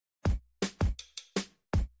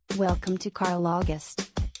Welcome to Carl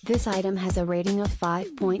August. This item has a rating of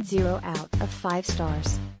 5.0 out of 5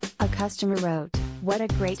 stars. A customer wrote, "What a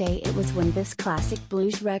great day it was when this classic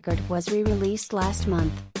blues record was re-released last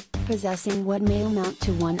month." Possessing what may amount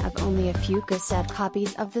to one of only a few cassette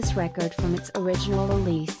copies of this record from its original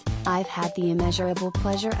release, I've had the immeasurable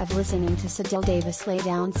pleasure of listening to Cedille Davis lay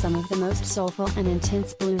down some of the most soulful and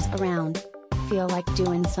intense blues around. Feel Like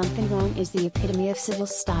Doing Something Wrong is the epitome of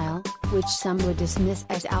Cedille's style, which some would dismiss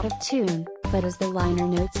as out of tune, but as the liner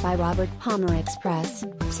notes by Robert Palmer express,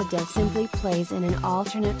 Cedille simply plays in an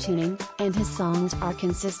alternate tuning, and his songs are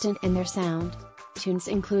consistent in their sound. Tunes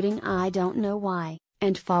including I Don't Know Why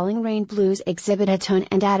and Falling Rain Blues exhibit a tone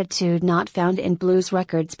and attitude not found in blues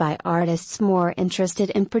records by artists more interested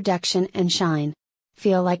in production and shine.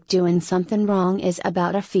 Feel Like Doing Something Wrong is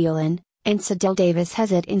about a feelin', and Cedille Davis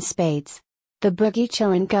has it in spades. The boogie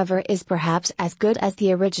chillin' cover is perhaps as good as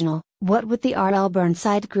the original, what with the R.L.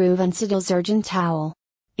 Burnside groove and Cedille's urgent howl.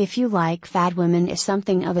 If you like Fat Women is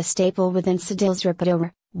something of a staple within Cedille's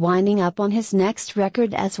repertoire, winding up on his next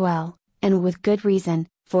record as well, and with good reason,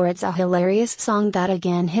 for it's a hilarious song that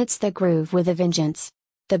again hits the groove with a vengeance.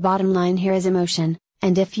 The bottom line here is emotion,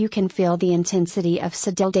 and if you can feel the intensity of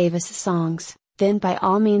Cedille Davis songs, then by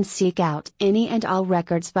all means seek out any and all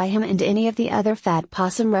records by him and any of the other Fat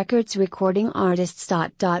Possum Records recording artists.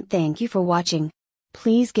 Thank you for watching.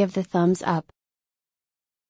 Please give the thumbs up,